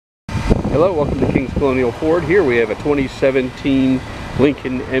Hello, welcome to Kings Colonial Ford. Here we have a 2017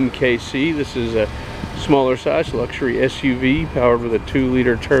 Lincoln MKC. This is a smaller size luxury SUV powered with a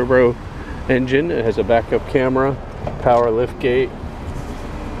 2-liter turbo engine. It has a backup camera, power lift gate,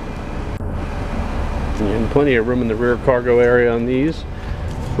 and plenty of room in the rear cargo area on these,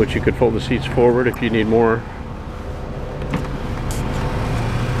 which you could fold the seats forward if you need more.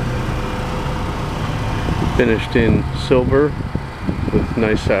 Finished in silver with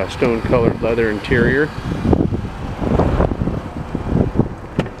nice stone colored leather interior.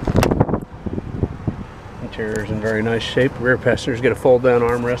 Interior is in very nice shape. Rear passengers get a fold down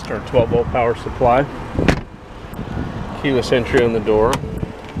armrest or a 12-volt power supply. Keyless entry on the door.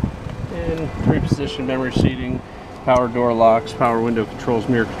 And 3-position memory seating, power door locks, power window controls,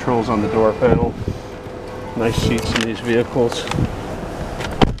 mirror controls on the door panel. Nice seats in these vehicles.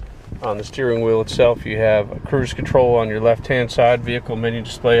 On the steering wheel itself, you have a cruise control on your left-hand side, vehicle menu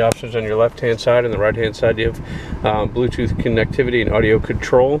display options on your left-hand side, and the right-hand side you have Bluetooth connectivity and audio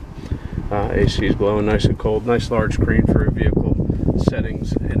control. AC is blowing nice and cold. Nice large screen for your vehicle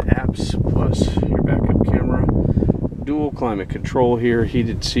settings and apps, plus your backup camera. Dual climate control here,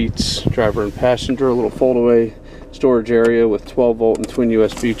 heated seats, driver and passenger, a little fold-away storage area with 12-volt and twin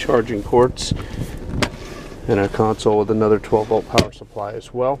USB charging ports, and a console with another 12-volt power supply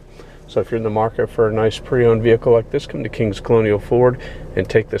as well. So if you're in the market for a nice pre-owned vehicle like this, come to Kings Colonial Ford and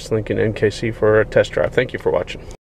take this Lincoln MKC for a test drive. Thank you for watching.